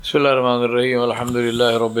Bismillah ar-Rahman ar-Rahim.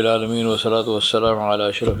 Alhamdulillahi Rabbil Alameen. Wa salatu wa salamu ala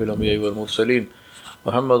ashrafil anbiya wal mursaleen.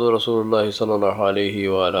 Muhammadu Rasulullah sallallahu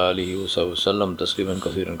alayhi wa ala alihi wa sallam. Tasliman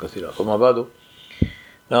kathiran kathira. Amma ba'du.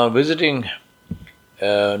 Now, visiting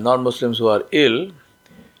non-Muslims who are ill,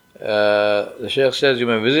 the Shaykh says you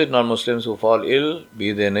may visit non-Muslims who fall ill,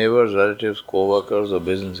 be they neighbors, relatives, co-workers, or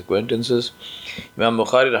business acquaintances. Imam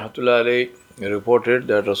Bukhari rahmatullah alayhi reported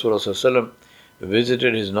that Rasulullah sallallahu alayhi wa sallam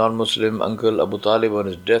visited his non-Muslim uncle Abu Talib on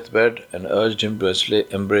his deathbed and urged him to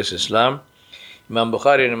embrace Islam. Imam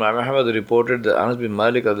Bukhari and Imam Ahmad reported that Anas bin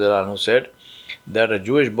Malik said that a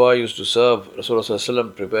Jewish boy used to serve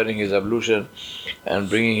Rasulullah preparing his ablution and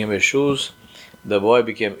bringing him his shoes. The boy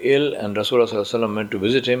became ill and Rasulullah went to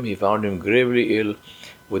visit him. He found him gravely ill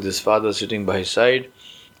with his father sitting by his side.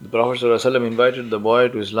 The Prophet invited the boy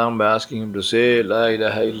to Islam by asking him to say La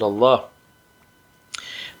ilaha illallah.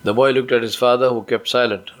 The boy looked at his father, who kept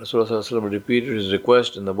silent. Rasulullah repeated his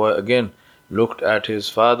request, and the boy again looked at his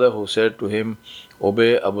father, who said to him,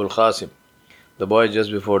 Obey Abul Qasim. The boy just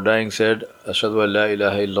before dying said, Ashhadu an la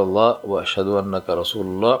ilaha illallah wa ashhadu annaka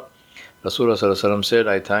Rasulullah. Rasulullah said,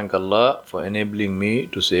 I thank Allah for enabling me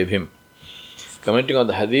to save him. Commenting on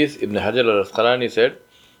the hadith, Ibn Hajar al-Asqalani said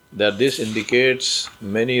that this indicates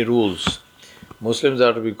many rules. Muslims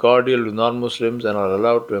are to be cordial with non-Muslims and are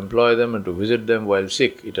allowed to employ them and to visit them while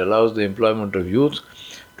sick. It allows the employment of youth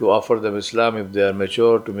to offer them Islam if they are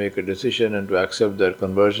mature, to make a decision and to accept their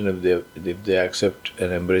conversion if they accept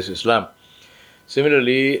and embrace Islam.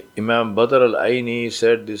 Similarly, Imam Badr al-Aini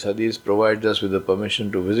said this hadith provides us with the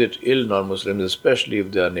permission to visit ill non-Muslims, especially if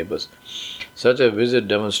they are neighbors. Such a visit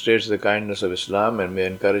demonstrates the kindness of Islam and may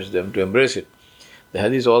encourage them to embrace it. The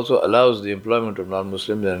hadith also allows the employment of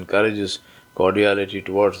non-Muslims and encourages cordiality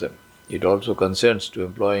towards them. It also consents to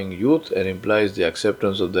employing youth and implies the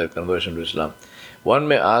acceptance of their conversion to Islam. One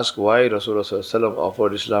may ask why Rasulullah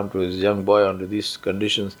offered Islam to his young boy under these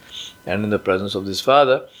conditions and in the presence of his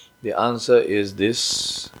father. The answer is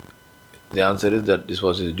that this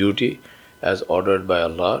was his duty as ordered by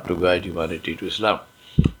Allah to guide humanity to Islam.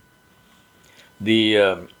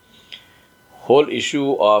 The whole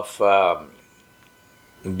issue of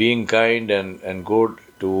being kind and good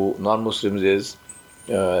to non-Muslims is,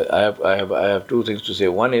 I have two things to say.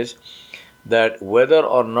 One is that whether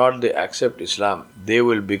or not they accept Islam, they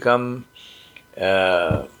will become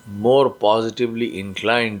more positively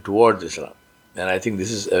inclined towards Islam. And I think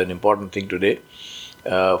this is an important thing today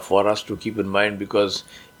for us to keep in mind, because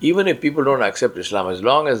even if people don't accept Islam, as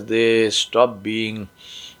long as they stop being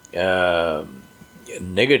negative,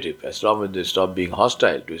 as long as they stop being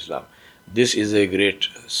hostile to Islam, this is a great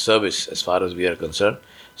service as far as we are concerned.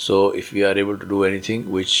 So if we are able to do anything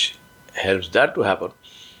which helps that to happen,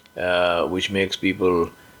 which makes people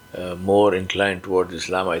more inclined towards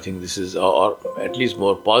Islam, I think this is, or at least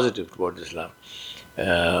more positive towards Islam,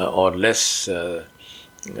 or less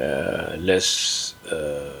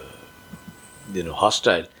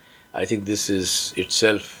hostile, I think this is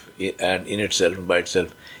itself and in itself and by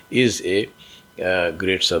itself is a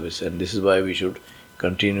great service, and this is why we should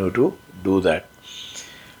continue to do that.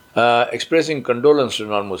 Expressing condolence to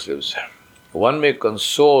non-Muslims. One may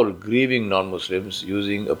console grieving non-Muslims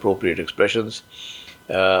using appropriate expressions.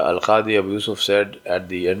 Al-Qadi Abu Yusuf said at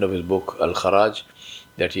the end of his book Al-Kharaj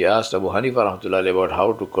that he asked Abu Hanifa rahmatullahi about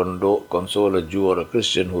how to console a Jew or a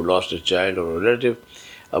Christian who lost a child or a relative.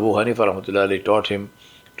 Abu Hanifa rahmatullahi taught him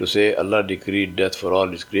to say, Allah decreed death for all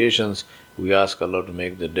his creations. We ask Allah to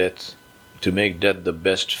make death the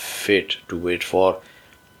best fate to wait for.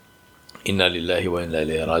 Inna lillahi wa inna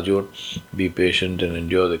ilayhi rajiun. Be patient and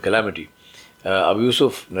endure the calamity. Abu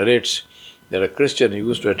Yusuf narrates that a Christian who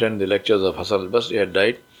used to attend the lectures of Hassan al-Basri had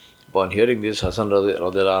died. Upon hearing this, Hassan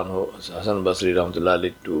al-Basri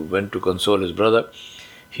went to console his brother.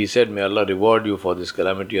 He said, May Allah reward you for this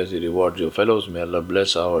calamity as He rewards your fellows. May Allah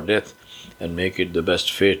bless our death and make it the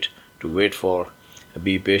best fate to wait for.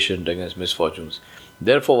 Be patient against misfortunes.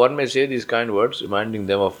 Therefore, one may say these kind words, reminding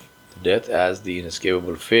them of death as the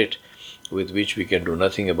inescapable fate with which we can do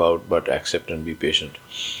nothing about but accept and be patient.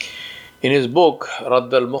 In his book,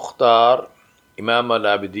 Radd al-Mukhtar, Imam Ibn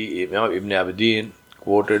Abidin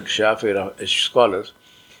quoted Shafi'i scholars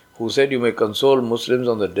who said, You may console Muslims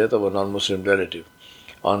on the death of a non-Muslim relative.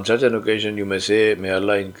 On such an occasion, you may say, May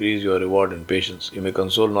Allah increase your reward and patience. You may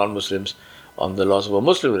console non-Muslims on the loss of a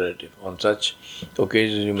Muslim relative. On such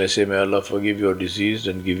occasions, you may say, May Allah forgive your deceased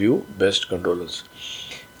and give you best condolence.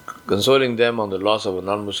 Consoling them on the loss of a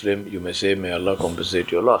non-Muslim, you may say, May Allah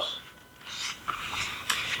compensate your loss.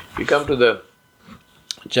 We come to the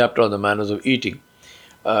chapter on the manners of eating.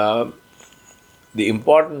 The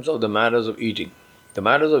importance of the manners of eating. The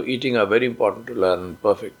manners of eating are very important to learn and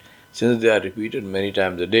perfect, since they are repeated many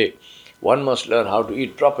times a day. One must learn how to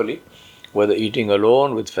eat properly, whether eating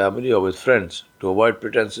alone, with family, or with friends. To avoid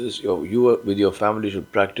pretenses, you with your family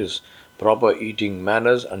should practice proper eating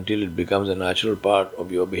manners until it becomes a natural part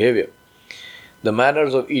of your behavior. The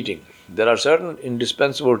manners of eating. There are certain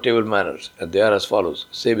indispensable table manners, and they are as follows.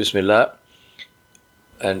 Say Bismillah,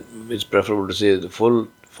 and it's preferable to say the full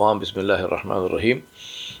form Bismillah ar-Rahman ar-Rahim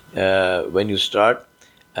when you start,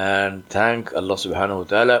 and thank Allah subhanahu wa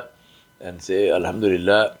ta'ala and say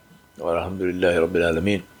Alhamdulillah or Alhamdulillah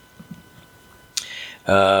Rabbil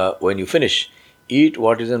Alameen. When you finish, eat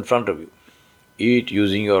what is in front of you. Eat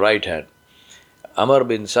using your right hand. Amr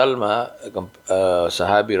bin Salma,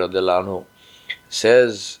 Sahabi radiallahu anhu,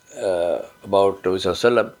 says about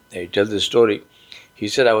Rasulullah, he tells this story. He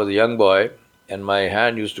said, I was a young boy and my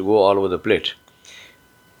hand used to go all over the plate.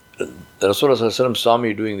 Rasulullah saw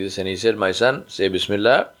me doing this and he said, my son, say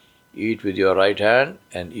Bismillah, eat with your right hand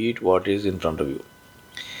and eat what is in front of you.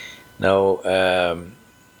 Now,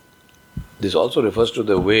 this also refers to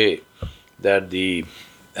the way that the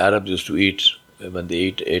Arabs used to eat when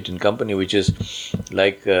they ate in company, which is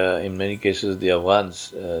like in many cases the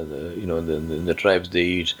Afghans, in the tribes they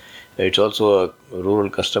eat. It's also a rural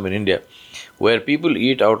custom in India, where people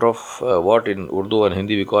eat out of what in Urdu and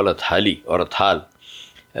Hindi we call a thali or a thal,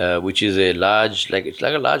 which is a large, it's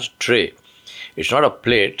like a large tray. It's not a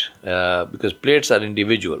plate because plates are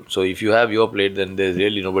individual. So if you have your plate, then there's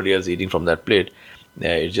really nobody else eating from that plate.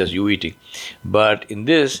 It's just you eating. But in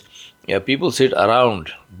this, people sit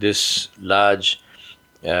around this large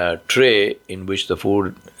tray in which the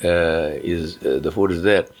food is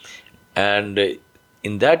there, and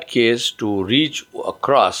in that case, to reach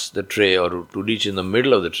across the tray or to reach in the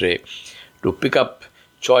middle of the tray, to pick up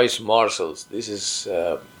choice morsels, this is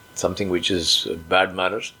something which is bad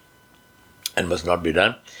manners and must not be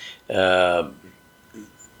done.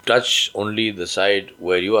 Touch only the side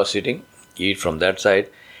where you are sitting, eat from that side.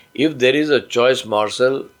 If there is a choice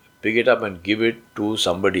morsel, pick it up and give it to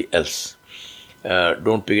somebody else.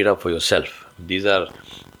 Don't pick it up for yourself. These are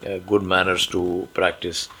good manners to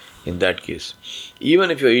practice in that case.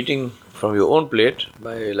 Even if you're eating from your own plate,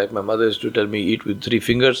 like my mother used to tell me, eat with 3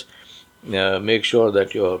 fingers. Make sure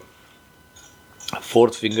that your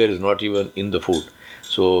 4th finger is not even in the food.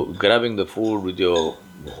 So grabbing the food with your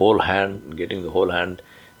whole hand, getting the whole hand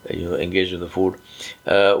engaged in the food.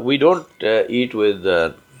 We don't eat with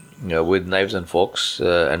knives and forks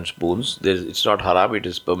and spoons. It's not haram, it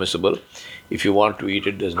is permissible. If you want to eat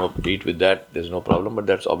it, eat with that, there's no problem, but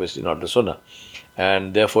that's obviously not the sunnah.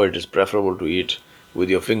 And therefore it is preferable to eat with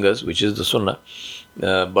your fingers, which is the sunnah.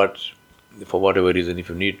 But for whatever reason, if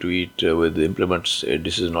you need to eat with the implements,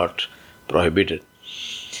 this is not prohibited.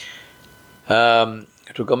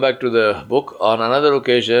 To come back to the book, on another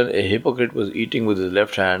occasion, a hypocrite was eating with his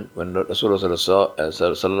left hand when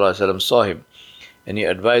Rasulullah saw him, and he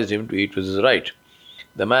advised him to eat with his right.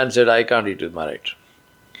 The man said, I can't eat with my right.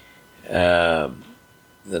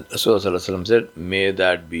 Rasulullah said, may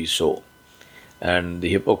that be so. And the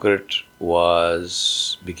hypocrite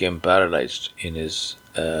became paralyzed in his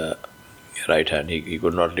right hand. He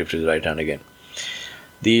could not lift his right hand again.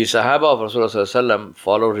 The Sahaba of Rasulullah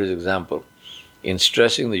followed his example in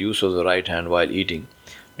stressing the use of the right hand while eating.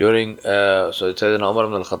 So it says in Umar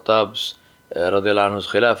ibn al-Khattab's radiallahu anhu's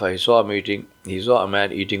khilafah, he saw a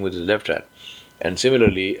man eating with his left hand, and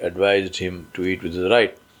similarly advised him to eat with his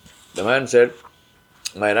right. The man said,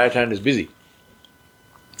 my right hand is busy.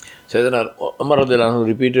 Sayyidina Umar radiallahu anhu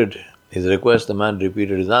repeated his request, the man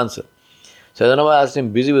repeated his answer. Sayyidina Umar asked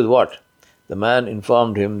him, busy with what? The man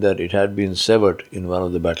informed him that it had been severed in one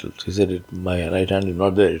of the battles. He said, my right hand is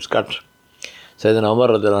not there, it's cut. Sayyidina Umar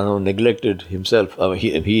radiallahu anhu neglected himself,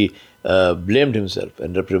 he blamed himself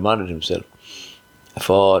and reprimanded himself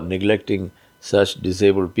for neglecting such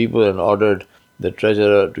disabled people, and ordered the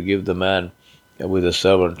treasurer to give the man with a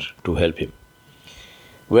servant to help him.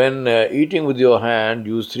 When eating with your hand,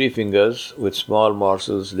 use 3 fingers with small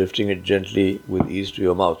morsels, lifting it gently with ease to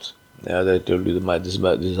your mouth. As I told you, this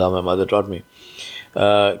is how my mother taught me.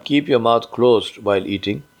 Keep your mouth closed while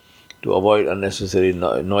eating to avoid unnecessary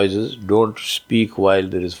noises. Don't speak while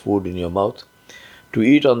there is food in your mouth. To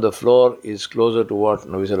eat on the floor is closer to what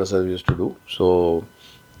Nabi Sallallahu Alaihi Wasallam used to do. So,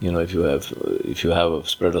 if you have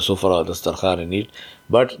spread a sofa or dastarkhan and eat,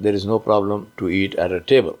 but there is no problem to eat at a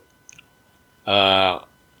table.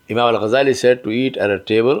 Imam al-Ghazali said to eat at a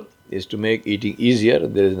table is to make eating easier,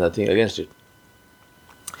 and there is nothing against it.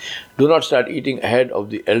 Do not start eating ahead of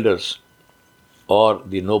the elders or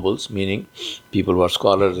the nobles, meaning people who are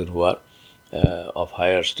scholars and who are of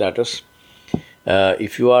higher status.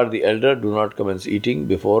 If you are the elder, do not commence eating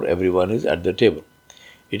before everyone is at the table.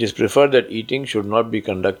 It is preferred that eating should not be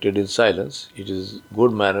conducted in silence. It is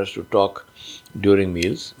good manners to talk during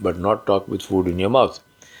meals, but not talk with food in your mouth.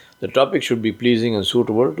 The topic should be pleasing and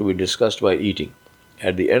suitable to be discussed while eating.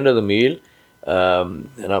 At the end of the meal,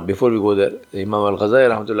 now before we go there, Imam Al-Ghazali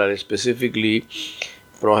rahmatullahi specifically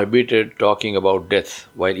prohibited talking about death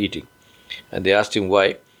while eating. And they asked him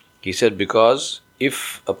why. He said, because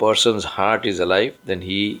if a person's heart is alive, then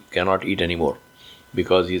he cannot eat anymore,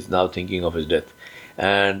 because he is now thinking of his death.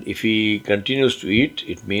 And if he continues to eat,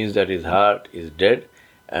 it means that his heart is dead,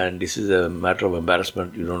 and this is a matter of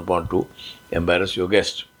embarrassment. You don't want to embarrass your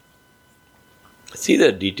guest. See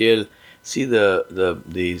the detail, see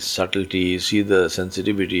the subtlety, see the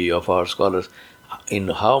sensitivity of our scholars, in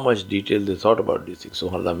how much detail they thought about these things.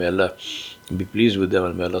 SubhanAllah, may Allah be pleased with them,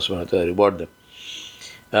 and may Allah subhanahu wa ta'ala reward them.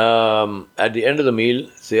 At the end of the meal,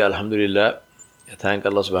 say Alhamdulillah, thank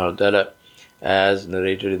Allah subhanahu wa ta'ala, as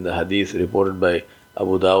narrated in the hadith reported by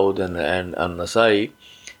Abu Dawud and An-Nasai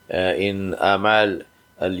in Amal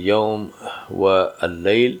al-Yawm wa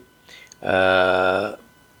al-Layl.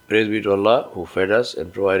 Praise be to Allah who fed us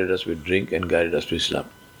and provided us with drink and guided us to Islam.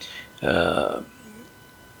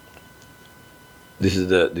 This is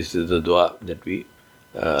the dua that we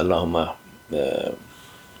Allahumma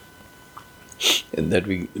that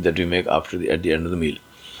we make at the end of the meal.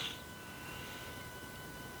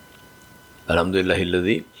 Alhamdulillahi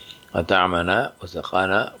alladhi at'amana wa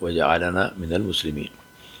saqana wa ja'alana min al-muslimin.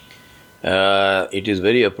 It is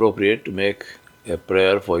very appropriate to make a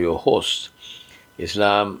prayer for your host.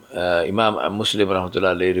 Imam Muslim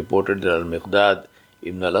rahmatullah alayhi reported that Al-Miqdad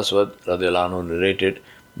ibn al-Aswad radiyallahu anhu narrated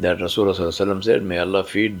that Rasulullah sallallahu alaihi wasallam said, may Allah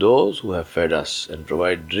feed those who have fed us and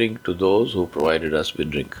provide drink to those who provided us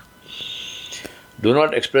with drink. Do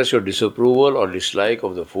not express your disapproval or dislike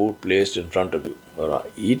of the food placed in front of you. Or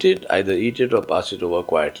either eat it or pass it over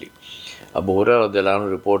quietly. Abu Hurairah radiyallahu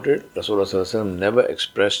anhu reported Rasulullah sallallahu alaihi wasallam never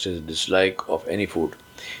expressed his dislike of any food.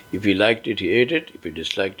 If he liked it, he ate it. If he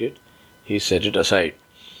disliked it, he set it aside.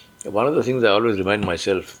 One of the things I always remind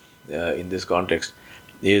myself in this context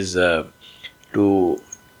is to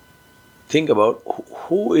think about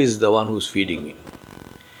who is the one who's feeding me.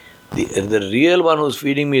 The real one who's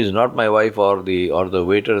feeding me is not my wife or the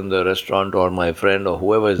waiter in the restaurant or my friend or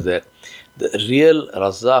whoever is there. The real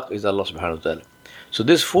Razzaq is Allah subhanahu wa ta'ala. So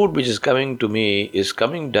this food which is coming to me is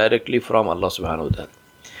coming directly from Allah subhanahu wa ta'ala.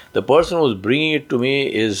 The person who's bringing it to me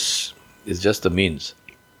is just the means.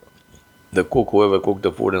 The cook, whoever cooked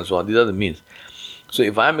the food and so on, these are the means. So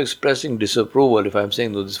if I'm expressing disapproval, if I'm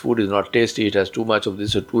saying, no, this food is not tasty, it has too much of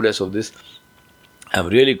this or too less of this, I'm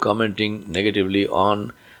really commenting negatively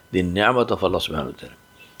on the ni'mat of Allah subhanahu wa ta'ala.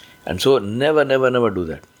 And so never do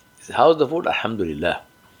that. How's the food? Alhamdulillah.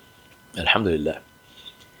 Alhamdulillah.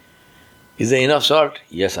 Is there enough salt?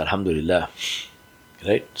 Yes, alhamdulillah.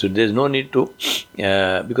 Right? So there's no need to,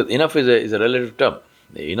 because enough is a relative term.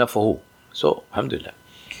 Enough for who? So, alhamdulillah.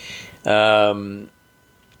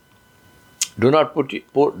 Do not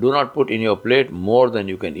put in your plate more than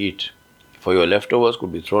you can eat, for your leftovers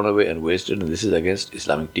could be thrown away and wasted, and this is against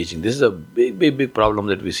Islamic teaching. This is a big problem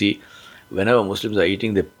that we see. Whenever Muslims are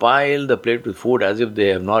eating, they pile the plate with food as if they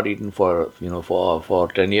have not eaten for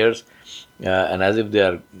 10 years, and as if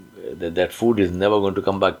that food is never going to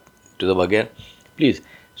come back to them again. Please,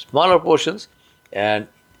 smaller portions, and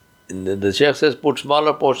the Shaykh says put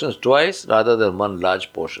smaller portions twice rather than one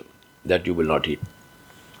large portion that you will not eat.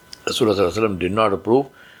 Rasulullah sallallahu alaihi wasallam did not approve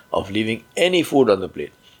of leaving any food on the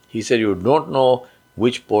plate. He said, you don't know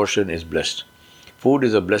which portion is blessed. Food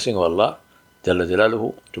is a blessing of Allah Jalla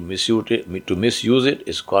Jalaluhu. To misuse it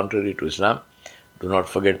is contrary to Islam. Do not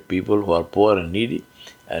forget people who are poor and needy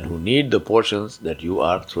and who need the portions that you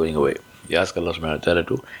are throwing away. We ask Allah subhanahu wa ta'ala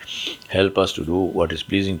to help us to do what is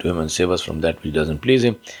pleasing to Him and save us from that which doesn't please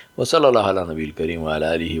Him. Wa sallallahu ala nabiyil kareem wa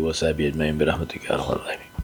ala alihi wa sahbihi ajma'in bi rahmatika ya arhamar rahimin.